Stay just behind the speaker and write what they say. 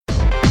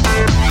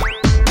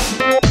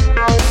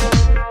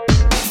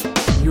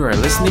You are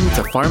listening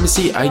to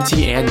Pharmacy, IT,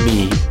 and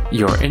Me,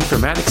 your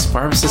informatics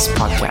pharmacist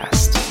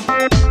podcast.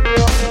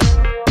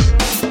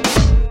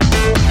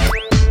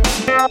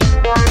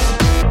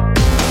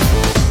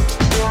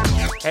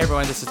 Hey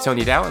everyone, this is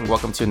Tony Dow, and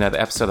welcome to another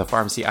episode of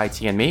Pharmacy,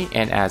 IT, and Me.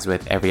 And as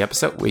with every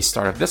episode, we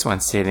start off this one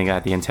stating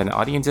that the intended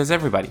audience is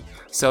everybody.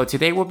 So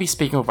today we'll be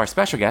speaking with our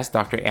special guest,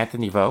 Dr.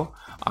 Anthony Vo,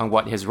 on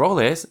what his role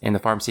is in the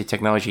pharmacy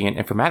technology and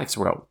informatics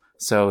world.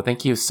 So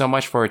thank you so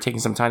much for taking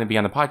some time to be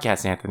on the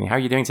podcast, Anthony. How are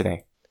you doing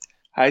today?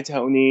 Hi,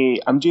 Tony.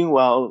 I'm doing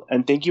well,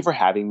 and thank you for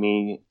having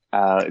me.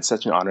 It's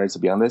such an honor to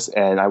be on this,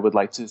 and I would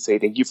like to say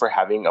thank you for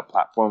having a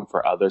platform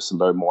for others to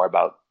learn more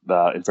about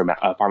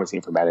the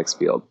pharmacy informatics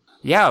field.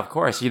 Yeah, of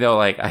course.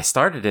 I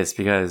started this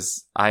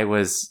because I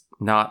was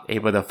not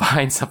able to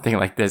find something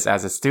like this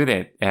as a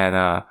student,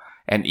 and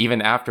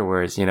even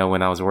afterwards,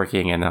 when I was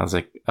working, and I was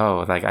like,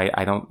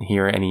 I don't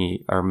hear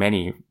any or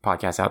many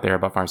podcasts out there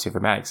about pharmacy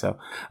informatics. So,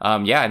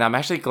 and I'm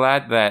actually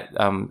glad that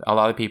a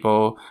lot of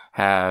people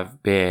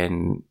have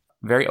been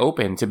very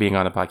open to being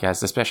on the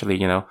podcast,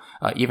 especially,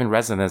 even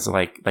residents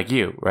like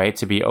you, right?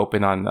 To be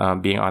open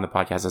on being on the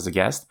podcast as a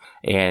guest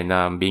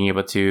and being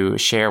able to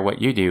share what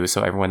you do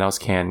so everyone else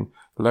can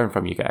learn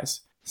from you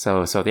guys.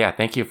 So yeah,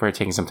 thank you for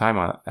taking some time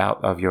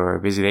out of your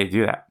busy day to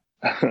do that.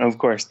 Of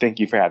course. Thank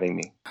you for having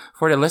me.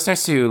 For the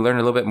listeners to learn a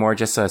little bit more,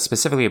 just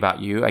specifically about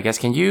you, I guess,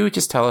 can you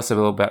just tell us a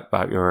little bit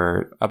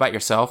about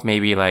yourself?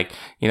 Maybe why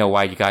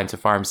you got into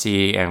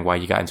pharmacy and why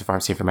you got into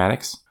pharmacy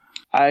informatics?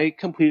 I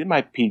completed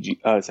my my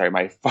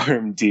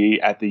PharmD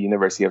at the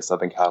University of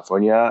Southern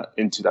California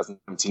in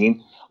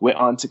 2017. Went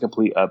on to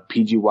complete a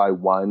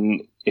PGY1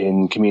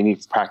 in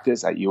community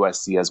practice at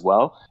USC as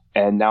well.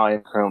 And now I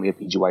am currently a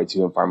PGY2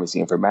 in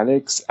pharmacy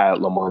informatics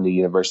at Loma Linda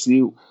University,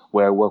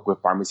 where I work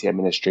with pharmacy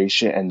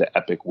administration and the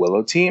Epic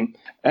Willow team.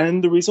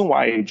 And the reason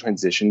why I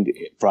transitioned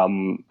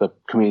from the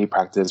community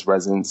practice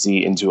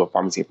residency into a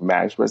pharmacy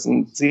informatics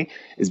residency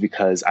is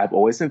because I've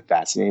always been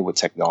fascinated with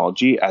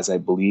technology, as I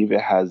believe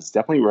it has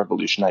definitely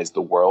revolutionized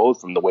the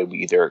world from the way we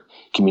either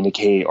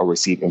communicate or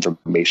receive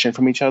information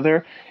from each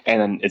other.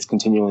 And it's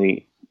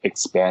continually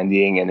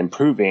expanding and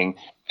improving.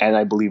 And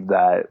I believe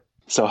that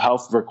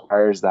health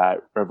requires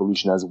that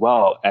revolution as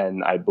well.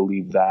 And I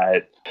believe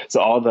that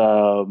all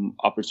the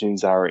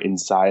opportunities that are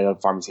inside of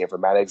pharmacy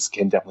informatics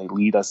can definitely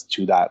lead us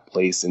to that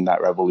place in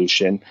that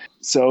revolution.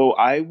 So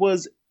I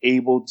was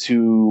able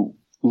to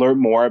learn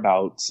more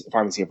about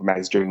pharmacy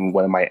informatics during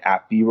one of my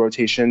AppB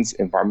rotations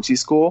in pharmacy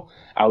school.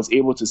 I was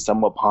able to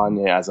stumble upon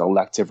it as an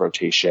elective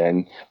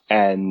rotation,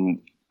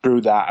 and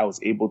through that, I was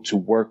able to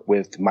work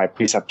with my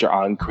preceptor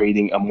on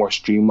creating a more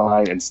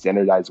streamlined and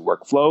standardized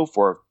workflow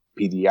for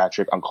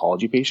pediatric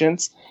oncology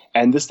patients.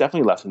 And this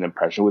definitely left an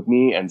impression with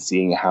me, and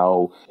seeing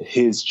how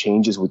his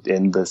changes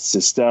within the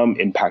system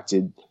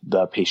impacted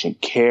the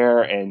patient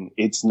care. And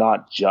it's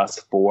not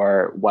just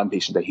for one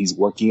patient that he's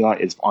working on,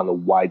 it's on a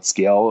wide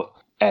scale.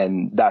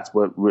 And that's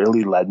what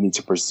really led me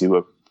to pursue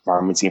a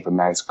pharmacy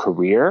informatics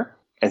career.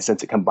 And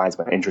since it combines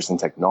my interest in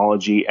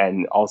technology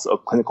and also a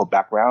clinical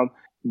background,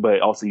 but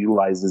it also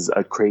utilizes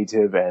a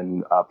creative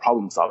and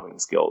problem-solving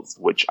skills,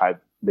 which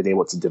I've been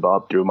able to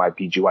develop through my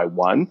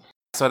PGY1.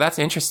 So that's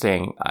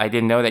interesting. I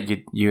didn't know that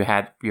you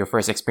had your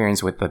first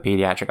experience with the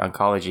pediatric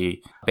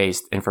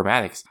oncology-based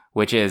informatics,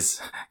 which is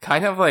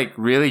kind of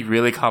really,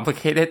 really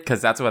complicated,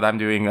 because that's what I'm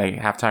doing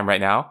half-time right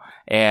now.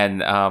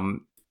 And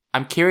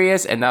I'm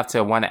curious enough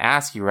to want to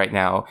ask you right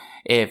now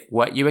if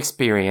what you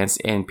experience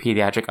in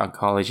pediatric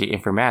oncology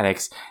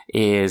informatics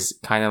is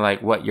kind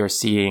of what you're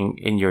seeing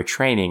in your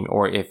training,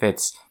 or if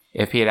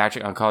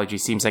pediatric oncology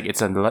seems like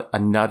it's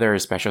another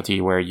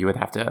specialty where you would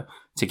have to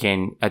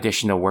gain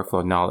additional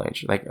workflow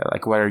knowledge.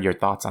 What are your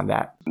thoughts on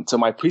that? So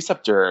my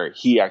preceptor,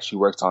 he actually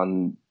works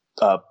on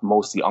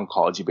mostly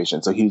oncology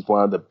patients. So he's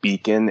one of the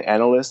Beacon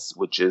analysts,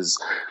 which is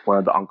one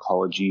of the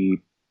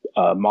oncology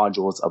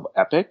modules of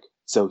Epic.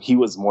 So he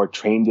was more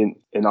trained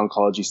in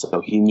oncology,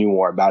 so he knew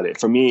more about it.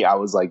 For me, I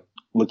was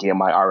looking at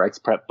my RX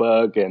prep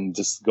book and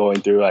just going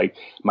through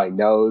my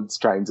notes,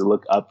 trying to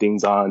look up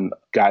things on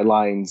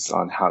guidelines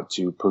on how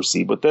to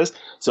proceed with this.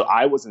 So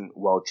I wasn't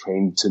well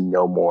trained to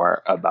know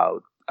more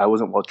about. I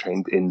wasn't well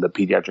trained in the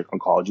pediatric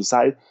oncology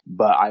side,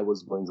 but I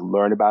was willing to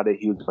learn about it.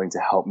 He was going to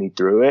help me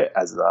through it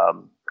as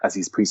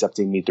he's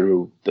precepting me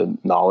through the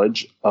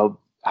knowledge of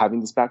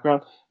having this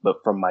background.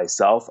 But for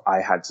myself,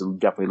 I had to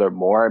definitely learn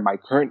more. My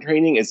current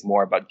training is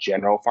more about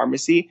general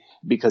pharmacy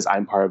because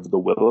I'm part of the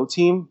Willow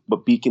team,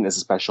 but Beacon is a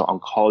special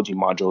oncology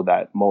module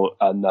that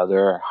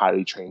another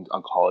highly trained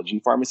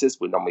oncology pharmacist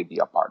would normally be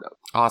a part of.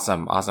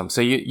 Awesome.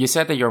 So you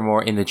said that you're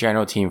more in the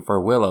general team for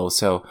Willow.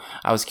 So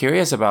I was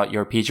curious about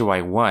your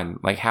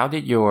PGY1. How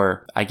did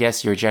your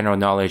general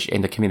knowledge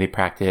in the community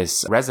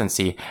practice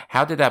residency,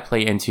 how did that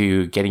play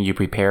into getting you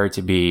prepared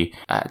to be,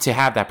 to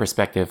have that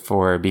perspective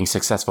for being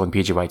successful in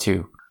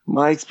PGY2?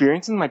 My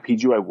experience in my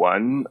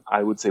PGY1,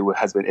 I would say,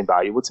 has been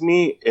invaluable to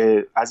me.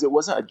 As it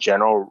wasn't a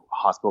general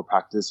hospital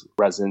practice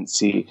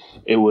residency,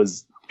 it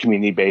was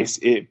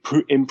community-based. It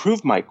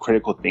improved my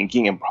critical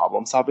thinking and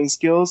problem-solving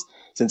skills,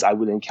 since I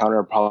would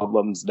encounter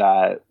problems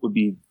that would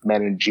be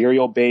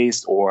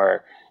managerial-based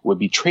or would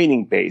be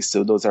training based.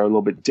 So those are a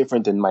little bit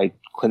different than my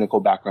clinical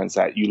backgrounds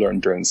that you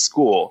learned during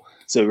school.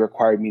 So it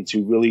required me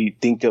to really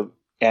think of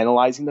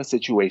analyzing the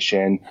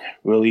situation,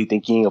 really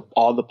thinking of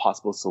all the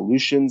possible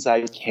solutions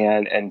I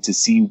can, and to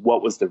see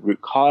what was the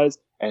root cause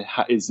and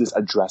how is this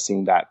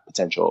addressing that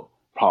potential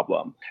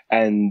problem.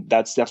 And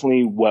that's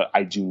definitely what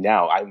I do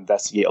now. I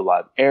investigate a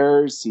lot of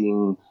errors,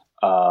 seeing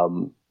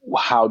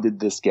how did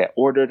this get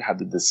ordered, how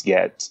did this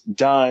get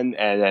done,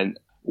 and then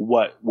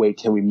what way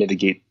can we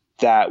mitigate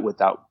that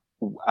without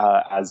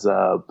as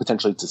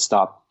potentially to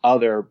stop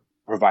other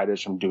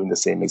providers from doing the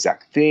same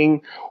exact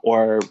thing,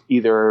 or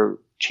either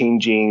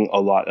changing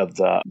a lot of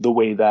the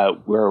way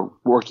that we're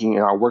working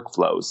in our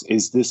workflows.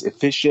 Is this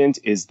efficient?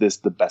 Is this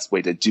the best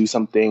way to do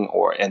something?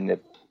 And if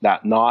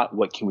that not,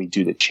 what can we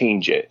do to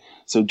change it?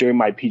 So during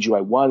my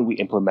PGY1, we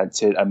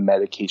implemented a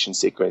medication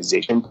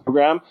synchronization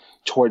program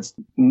towards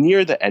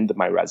near the end of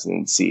my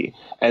residency.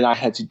 And I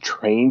had to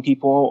train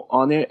people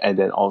on it and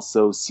then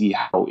also see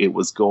how it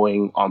was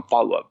going on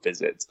follow-up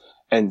visits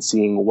and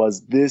seeing,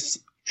 was this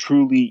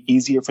truly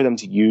easier for them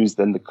to use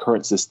than the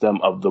current system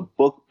of the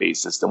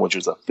book-based system, which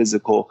was a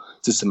physical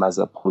system as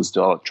opposed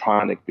to an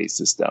electronic-based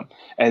system.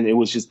 And it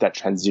was just that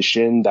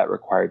transition that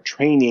required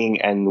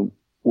training and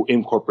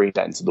incorporate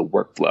that into the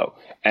workflow.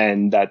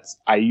 And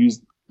I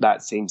use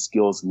that same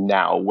skills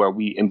now, where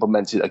we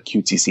implemented a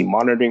QTC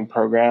monitoring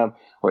program,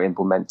 we're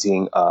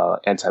implementing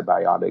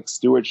antibiotic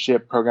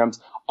stewardship programs.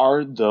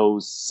 Are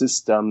those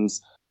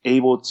systems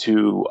able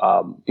to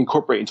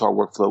incorporate into our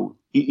workflow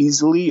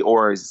easily,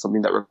 or is it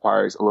something that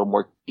requires a little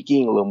more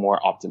tweaking, a little more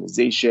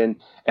optimization,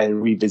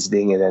 and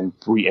revisiting and then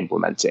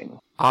re-implementing?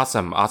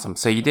 Awesome.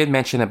 So you did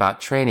mention about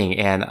training,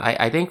 and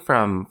I think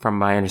from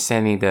my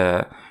understanding,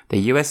 the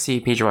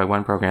USC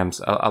PGY1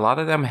 programs, a lot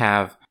of them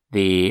have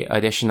the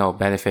additional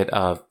benefit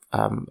of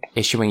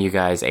issuing you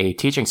guys a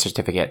teaching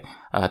certificate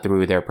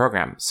through their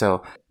program.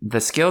 So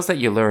the skills that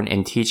you learn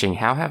in teaching,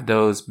 how have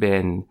those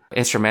been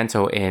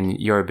instrumental in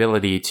your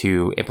ability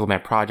to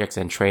implement projects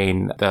and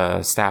train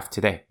the staff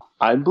today?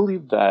 I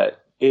believe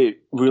that it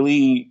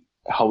really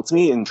helped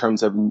me in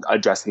terms of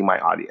addressing my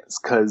audience,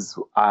 because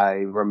I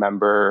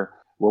remember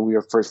when we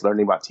were first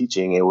learning about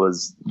teaching,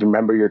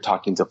 remember you're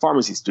talking to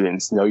pharmacy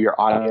students, know your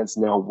audience,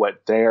 know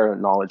what their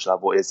knowledge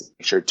level is,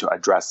 make sure to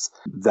address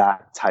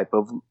that type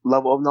of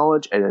level of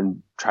knowledge, and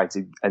then try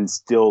to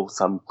instill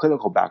some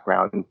clinical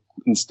background,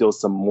 instill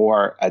some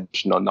more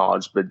additional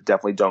knowledge, but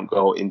definitely don't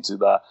go into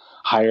the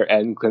higher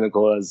end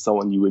clinical as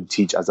someone you would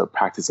teach as a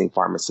practicing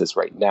pharmacist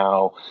right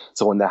now,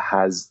 someone that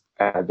has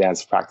an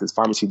advanced practice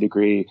pharmacy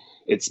degree.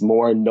 It's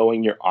more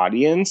knowing your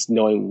audience,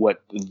 knowing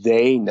what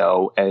they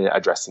know, and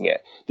addressing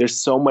it. There's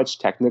so much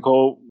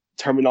technical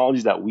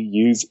terminology that we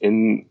use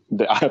in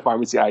the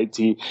pharmacy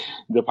IT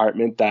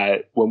department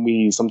that when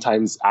we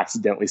sometimes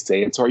accidentally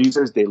say it to our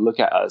users, they look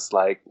at us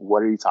like,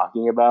 what are you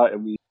talking about?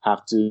 And we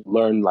have to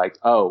learn like,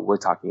 oh, we're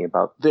talking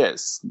about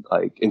this.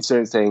 Like, instead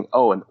of saying,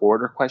 oh, an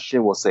order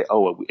question, we'll say,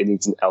 oh, it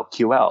needs an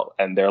LQL.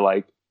 And they're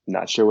like,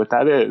 not sure what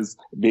that is.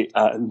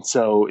 And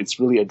so it's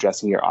really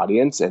addressing your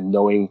audience and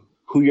knowing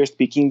who you're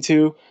speaking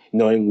to,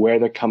 knowing where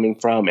they're coming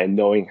from, and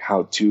knowing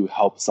how to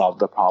help solve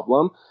the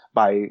problem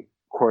by,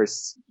 of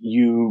course,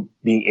 you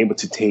being able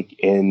to take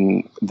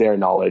in their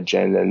knowledge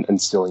and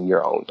instilling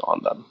your own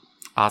on them.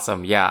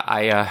 Awesome. Yeah,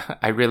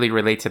 I really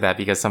relate to that,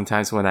 because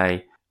sometimes when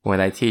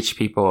I teach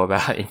people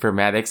about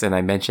informatics and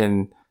I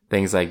mention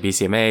things like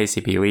BCMA,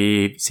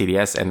 CPUE,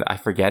 CDS, and I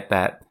forget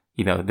that,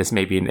 this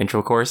may be an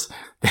intro course,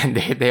 then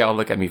they all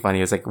look at me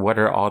funny. It's like, what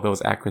are all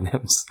those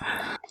acronyms?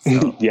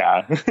 So,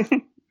 yeah.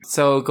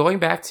 So going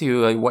back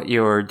to what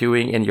you're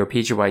doing in your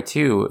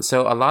PGY2,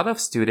 so a lot of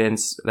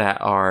students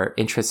that are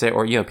interested,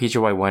 or,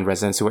 PGY1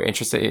 residents who are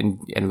interested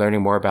in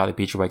learning more about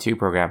the PGY2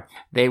 program,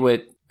 they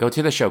would go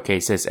to the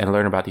showcases and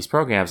learn about these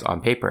programs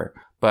on paper.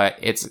 But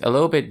it's a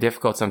little bit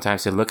difficult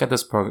sometimes to look at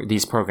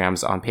these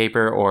programs on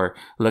paper or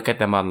look at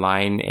them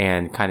online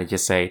and kind of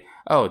just say,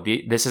 oh,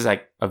 this is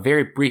like a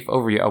very brief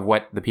overview of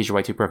what the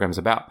PGY2 program is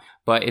about.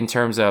 But in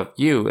terms of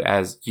you,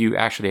 as you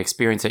actually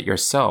experience it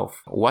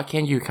yourself, what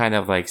can you kind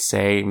of like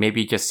say,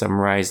 maybe just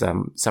summarize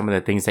some of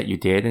the things that you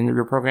did in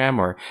your program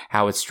or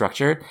how it's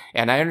structured?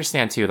 And I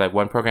understand too, like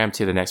one program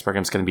to the next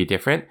program is going to be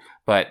different,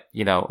 but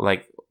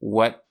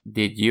what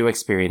did you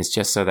experience,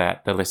 just so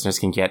that the listeners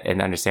can get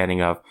an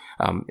understanding of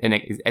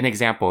an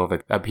example of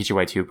a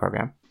PGY2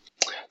 program?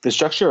 The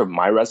structure of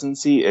my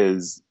residency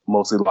is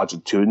mostly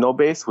longitudinal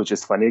based, which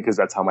is funny because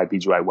that's how my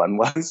PGY1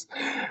 was,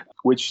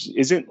 which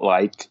isn't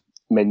like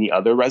many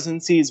other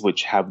residencies,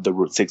 which have the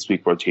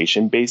 6-week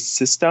rotation based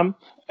system.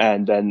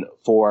 And then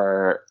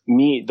for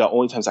me, the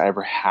only times I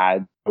ever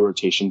had a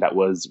rotation that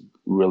was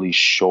really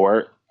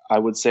short, I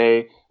would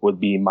say,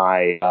 would be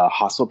my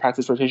hospital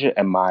practice rotation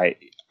and my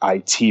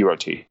IT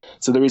rotation.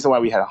 So the reason why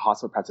we had a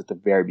hospital practice at the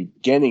very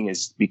beginning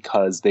is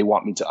because they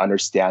want me to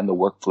understand the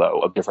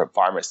workflow of different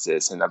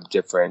pharmacists and of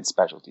different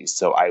specialties.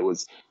 So I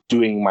was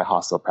doing my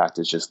hospital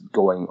practice, just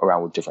going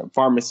around with different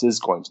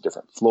pharmacists, going to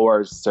different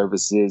floors,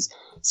 services,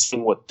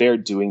 seeing what they're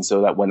doing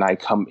so that when I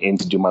come in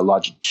to do my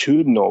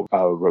longitudinal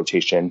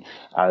rotation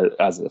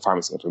as a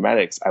pharmacy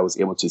informatics, I was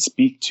able to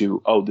speak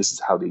to, oh, this is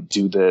how they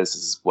do this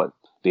is what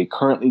they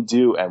currently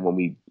do. And when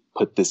we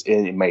put this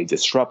in, it may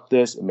disrupt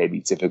this. It may be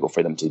difficult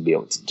for them to be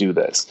able to do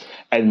this.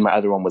 And my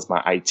other one was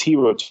my IT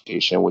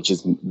rotation, which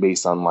is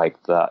based on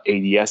like the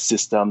ADS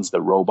systems,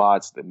 the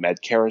robots, the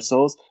med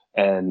carousels,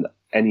 and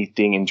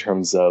anything in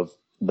terms of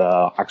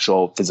the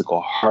actual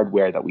physical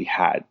hardware that we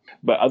had.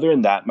 But other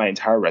than that, my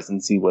entire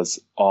residency was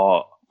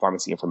all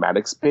pharmacy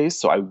informatics based.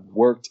 So I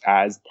worked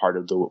as part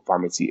of the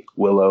Pharmacy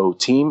Willow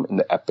team in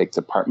the Epic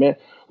department,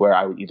 where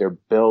I would either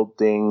build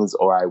things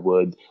or I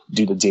would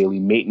do the daily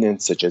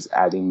maintenance, such as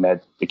adding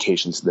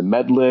medications to the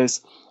med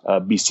list,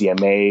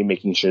 BCMA,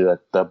 making sure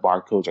that the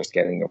barcodes are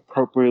scanning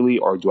appropriately,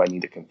 or do I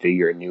need to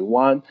configure a new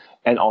one?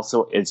 And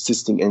also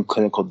assisting in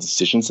clinical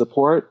decision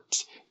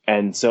support.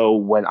 And so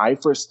when I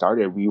first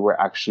started, we were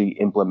actually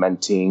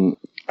implementing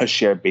a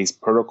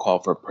share-based protocol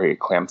for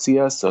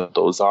preeclampsia. So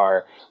those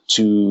are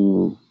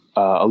to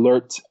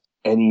alert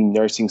any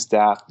nursing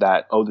staff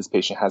that, oh, this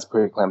patient has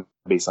preeclampsia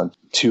based on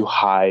too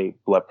high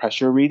blood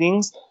pressure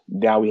readings.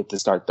 Now we have to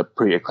start the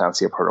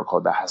preeclampsia protocol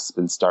that has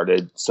been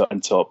started. So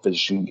until a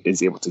physician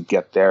is able to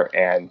get there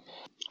and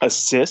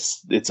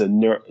assist, it's a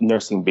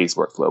nursing-based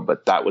workflow,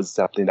 but that was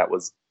something that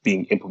was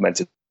being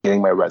implemented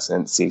during my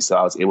residency. So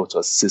I was able to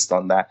assist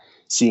on that,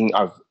 seeing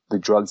if the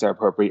drugs are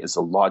appropriate, is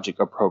the logic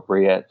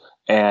appropriate,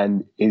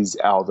 and is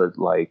all the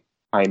like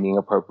timing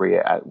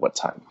appropriate at what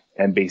time,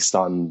 and based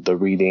on the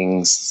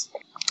readings.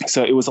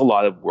 So it was a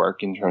lot of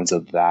work in terms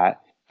of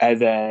that. And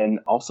then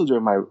also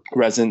during my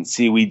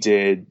residency, we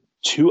did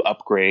 2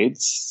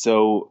 upgrades.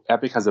 So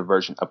Epic has a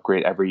version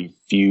upgrade every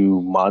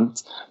few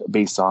months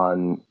based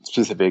on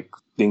specific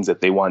things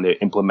that they want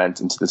to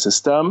implement into the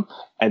system.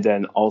 And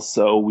then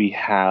also we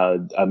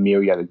had a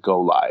Myriad go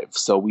live.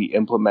 So we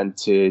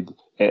implemented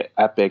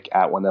Epic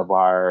at one of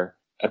our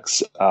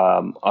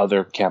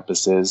other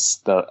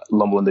campuses, the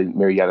Loma Linda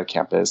Marietta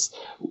campus.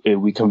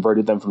 We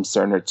converted them from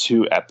Cerner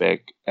to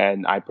Epic,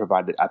 and I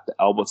provided at the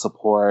elbow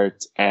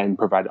support and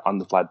provided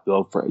on-the-fly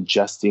build for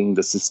adjusting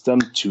the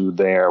system to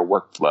their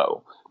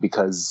workflow,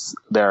 because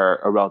they're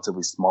a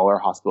relatively smaller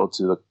hospital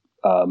to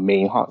the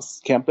main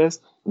campus,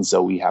 and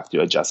so we have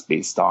to adjust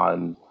based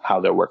on how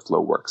their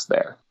workflow works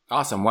there.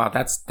 Awesome. Wow.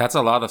 That's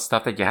a lot of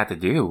stuff that you had to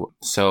do.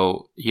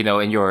 So, you know,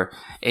 in your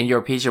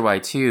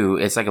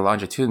PGY2, it's like a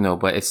longitudinal,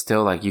 but it's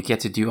still like you get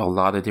to do a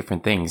lot of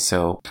different things.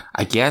 So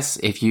I guess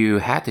if you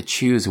had to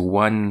choose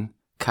one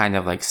kind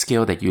of like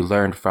skill that you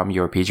learned from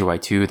your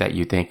PGY2 that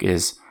you think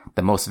is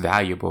the most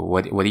valuable,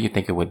 what do you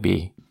think it would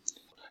be?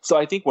 So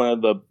I think one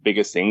of the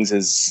biggest things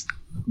is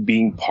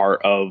being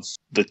part of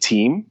the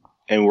team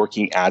and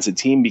working as a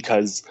team,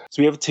 because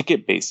so we have a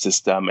ticket-based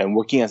system, and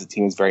working as a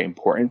team is very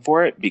important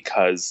for it,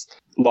 because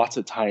lots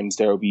of times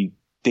there will be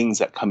things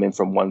that come in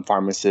from one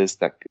pharmacist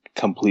that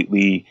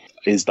completely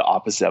is the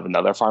opposite of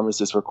another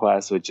pharmacist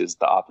request, which is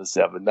the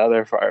opposite of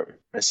another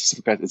pharmacist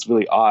request. It's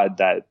really odd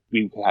that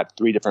we could have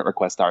 3 different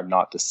requests that are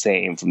not the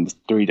same from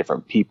 3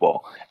 different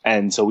people.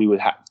 And so we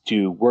would have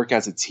to work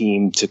as a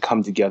team to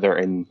come together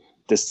and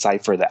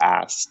decipher the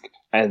ask,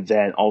 and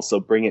then also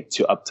bring it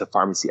up to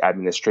pharmacy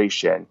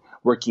administration,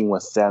 working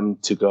with them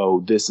to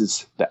go, this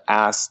is the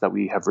asks that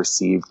we have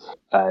received,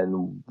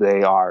 and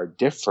they are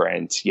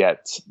different,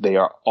 yet they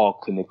are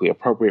all clinically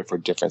appropriate for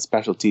different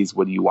specialties.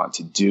 What do you want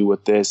to do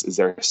with this? Is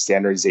there a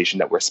standardization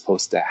that we're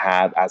supposed to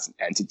have as an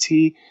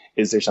entity?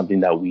 Is there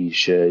something that we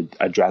should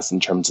address in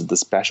terms of the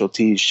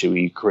specialties? Should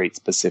we create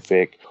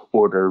specific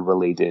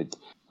order-related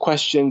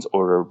questions,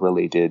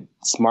 order-related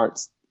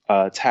smart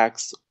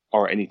texts,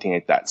 or anything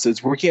like that? So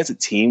it's working as a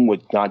team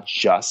with not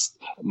just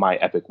my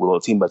Epic Willow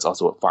team, but it's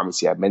also with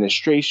pharmacy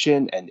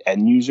administration and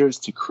end users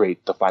to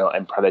create the final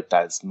end product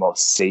that is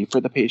most safe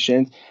for the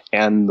patient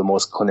and the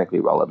most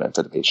clinically relevant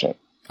for the patient.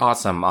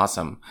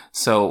 Awesome.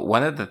 So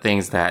one of the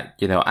things that,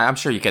 you know, I'm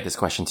sure you get this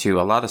question too.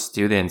 A lot of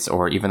students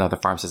or even other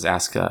pharmacists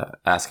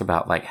ask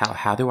about like,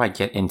 how do I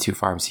get into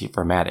pharmacy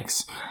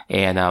informatics?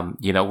 And,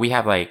 you know, we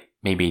have like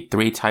maybe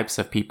 3 types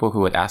of people who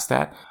would ask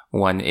that.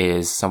 One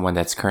is someone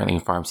that's currently in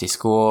pharmacy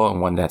school, and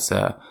one that's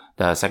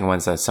the second one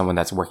is someone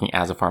that's working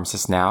as a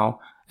pharmacist now,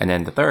 and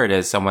then the third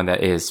is someone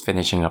that is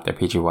finishing up their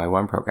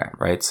PGY1 program,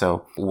 right?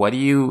 So what do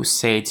you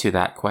say to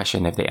that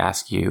question if they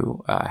ask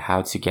you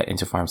how to get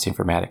into pharmacy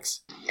informatics?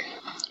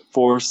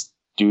 For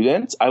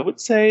students, I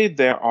would say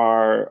there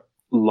are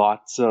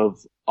lots of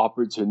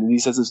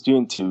opportunities as a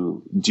student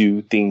to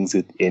do things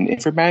in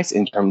informatics,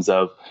 in terms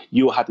of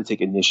you will have to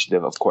take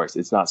initiative. Of course,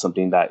 it's not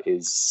something that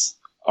is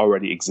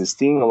already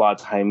existing. A lot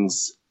of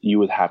times you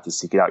would have to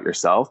seek it out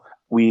yourself.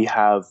 We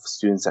have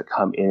students that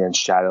come in and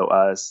shadow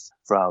us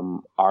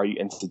from our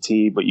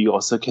entity, but you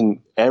also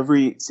can,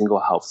 every single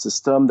health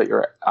system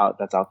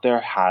that's out there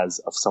has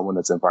of someone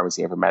that's in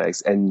pharmacy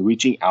informatics, and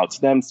reaching out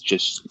to them,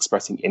 just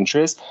expressing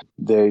interest,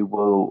 they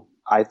will,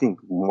 I think,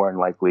 more than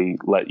likely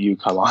let you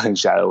come on and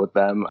shadow with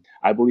them.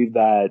 I believe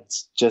that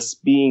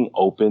just being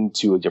open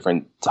to a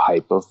different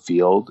type of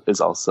field is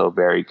also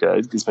very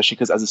good, especially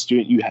because as a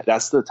student,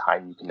 that's the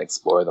time you can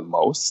explore the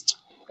most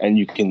and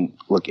you can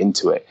look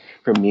into it.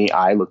 For me,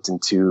 I looked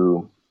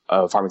into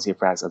pharmacy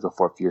informatics as a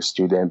fourth-year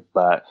student,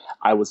 but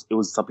it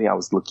was something I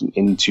was looking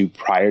into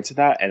prior to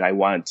that, and I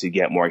wanted to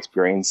get more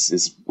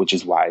experiences, which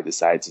is why I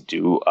decided to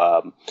do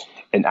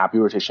an APPE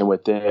rotation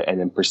with it and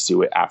then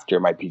pursue it after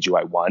my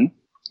PGY1.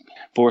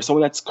 For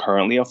someone that's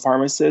currently a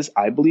pharmacist,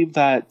 I believe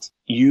that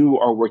you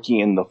are working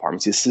in the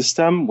pharmacy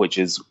system, which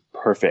is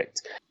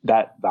perfect.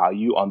 That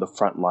value on the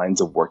front lines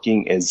of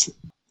working is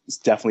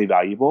definitely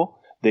valuable.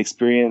 The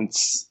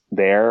experience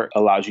there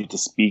allows you to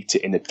speak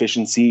to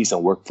inefficiencies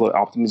and workflow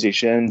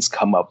optimizations,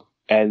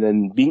 and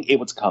then being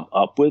able to come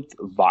up with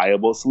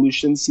viable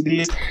solutions to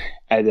these,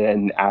 and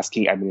then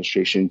asking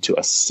administration to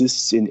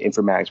assist in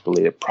informatics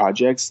related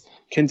projects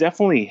can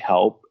definitely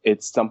help.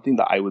 It's something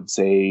that I would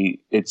say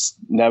it's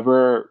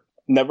never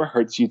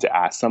hurts you to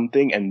ask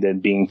something and then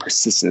being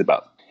persistent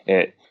about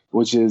it,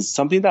 which is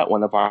something that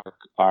one of our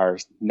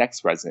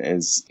next resident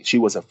is. She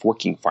was a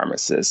working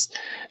pharmacist,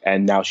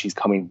 and now she's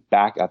coming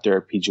back after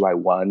a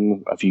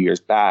PGY1 a few years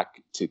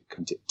back to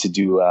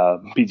do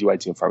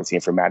PGY2 in pharmacy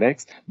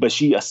informatics. But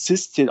she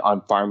assisted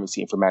on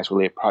pharmacy informatics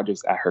related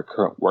projects at her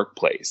current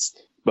workplace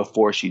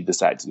before she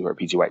decided to do her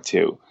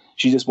PGY2.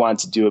 She just wanted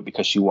to do it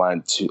because she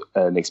wanted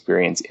an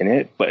experience in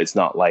it, but it's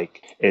not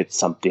like it's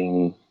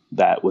something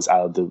that was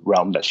out of the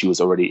realm that she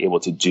was already able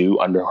to do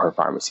under her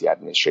pharmacy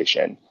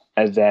administration.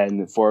 And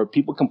then for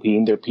people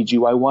completing their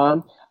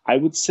PGY1, I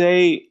would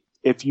say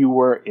if you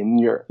were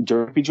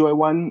during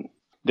PGY1,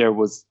 there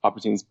was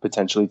opportunities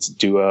potentially to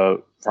do a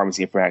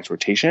pharmacy informatics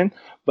rotation.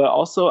 But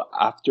also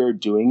after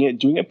doing a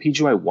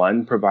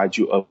PGY1 provides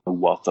you a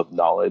wealth of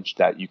knowledge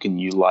that you can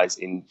utilize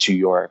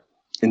into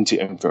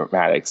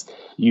informatics.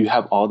 You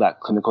have all that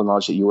clinical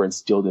knowledge that you were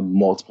instilled in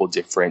multiple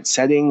different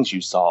settings.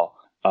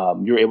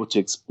 You're able to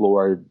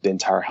explore the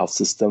entire health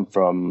system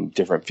from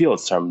different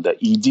fields, from the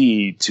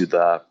ED to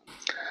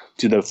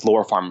the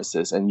floor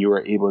pharmacist, and you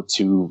were able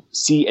to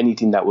see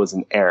anything that was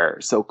an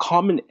error. So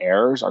common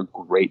errors are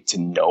great to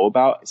know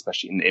about,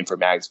 especially in the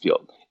informatics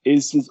field.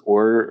 Is this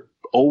order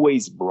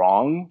always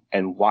wrong,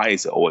 and why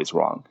is it always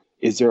wrong?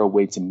 Is there a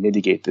way to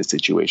mitigate this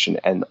situation,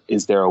 and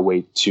is there a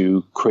way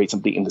to create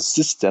something in the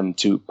system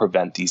to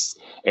prevent these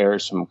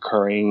errors from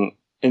occurring?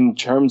 In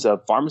terms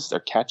of pharmacists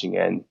are catching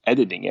it and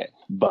editing it,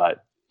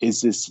 but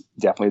is this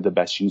definitely the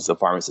best use of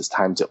pharmacist's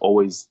time to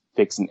always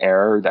fix an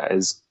error that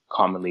is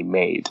commonly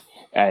made?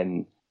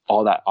 And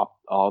all that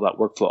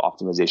workflow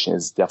optimization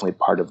is definitely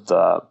part of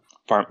the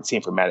pharmacy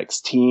informatics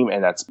team,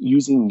 and that's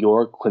using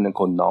your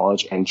clinical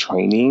knowledge and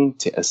training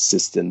to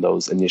assist in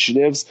those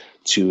initiatives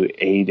to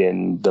aid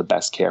in the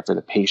best care for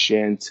the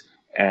patient.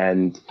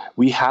 And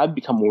we have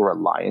become more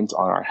reliant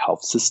on our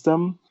health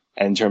system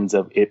in terms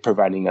of it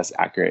providing us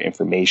accurate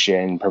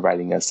information,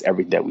 providing us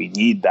everything that we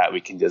need, that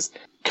we can just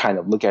kind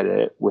of look at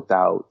it we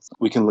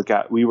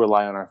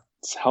rely on our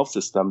health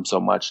system so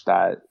much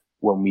that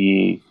when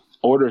we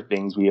order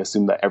things, we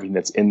assume that everything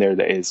that's in there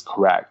that is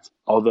correct.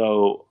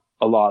 Although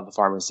a lot of the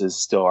pharmacists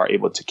still are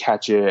able to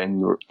catch it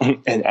and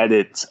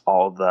edit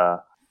all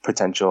the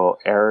potential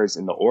errors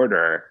in the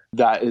order,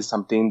 that is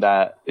something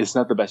that is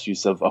not the best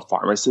use of a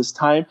pharmacist's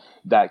time.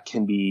 That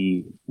can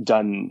be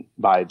done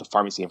by the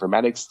pharmacy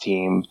informatics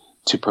team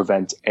to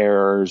prevent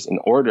errors in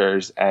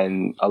orders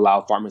and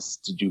allow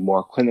pharmacists to do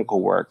more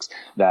clinical works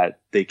that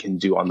they can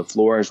do on the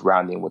floors,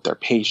 rounding with their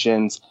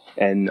patients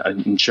and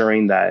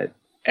ensuring that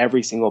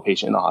every single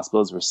patient in the hospital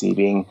is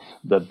receiving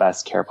the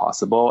best care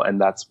possible. And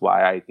that's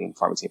why I think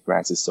pharmacy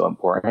informatics is so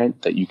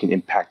important, that you can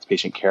impact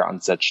patient care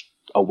on such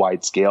a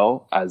wide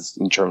scale as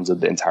in terms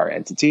of the entire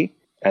entity.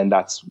 And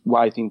that's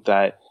why I think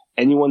that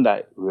anyone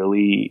that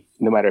really,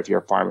 no matter if you're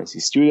a pharmacy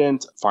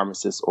student,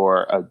 pharmacist,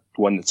 or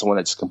someone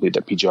that just completed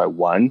their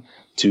PGY1,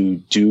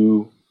 to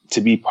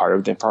be part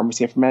of the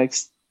pharmacy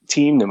informatics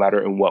team, no matter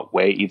in what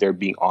way, either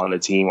being on the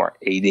team or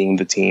aiding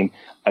the team,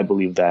 I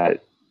believe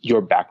that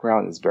your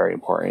background is very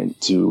important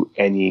to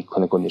any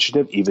clinical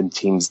initiative, even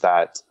teams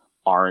that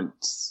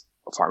aren't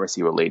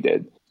pharmacy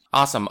related.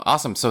 Awesome.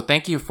 So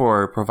thank you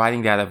for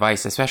providing that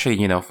advice, especially,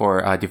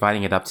 for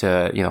dividing it up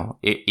to,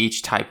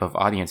 each type of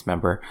audience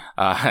member,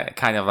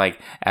 kind of like,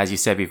 as you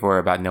said before,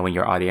 about knowing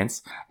your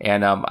audience.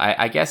 And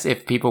I guess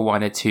if people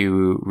wanted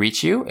to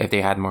reach you, if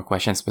they had more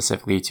questions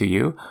specifically to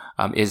you,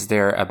 is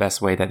there a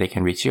best way that they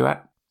can reach you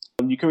at?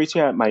 You can reach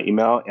me at my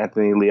email,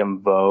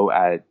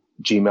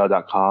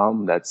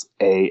 anthonyliamvo@gmail.com. That's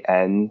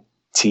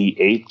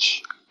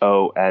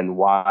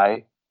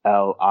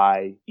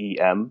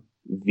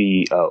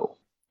ANTHONYLIEMVO.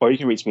 Or you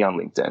can reach me on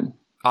LinkedIn.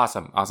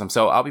 Awesome.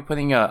 So I'll be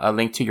putting a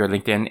link to your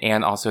LinkedIn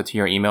and also to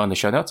your email in the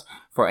show notes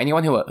for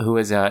anyone who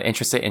is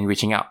interested in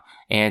reaching out.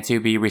 And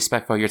to be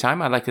respectful of your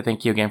time, I'd like to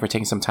thank you again for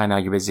taking some time out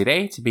of your busy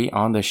day to be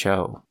on the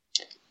show.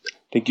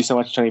 Thank you so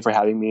much, Tony, for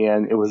having me.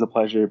 And it was a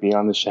pleasure being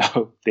on the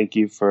show. Thank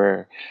you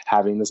for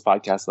having this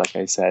podcast, like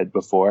I said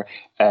before.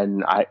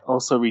 And I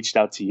also reached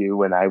out to you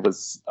when I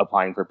was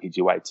applying for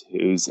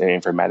PGY2s in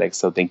informatics.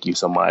 So thank you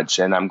so much.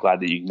 And I'm glad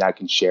that you now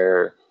can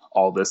share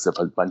all this with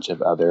a bunch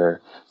of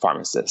other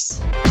pharmacists.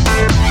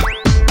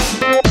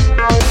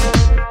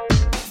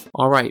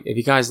 All right, if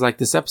you guys like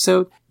this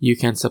episode, you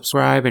can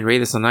subscribe and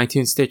rate us on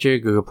iTunes, Stitcher,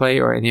 Google Play,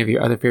 or any of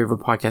your other favorite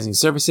podcasting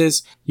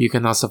services. You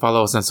can also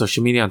follow us on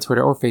social media on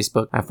Twitter or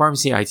Facebook at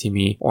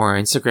PharmacyITme, or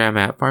Instagram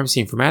at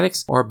Pharmacy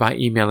Informatics, or by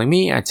emailing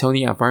me at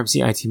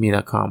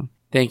tony@pharmacyitme.com.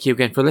 Thank you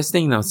again for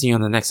listening, and I'll see you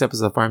on the next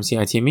episode of Pharmacy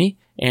ITme.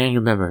 And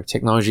remember,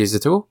 technology is the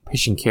tool,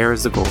 patient care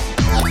is the goal.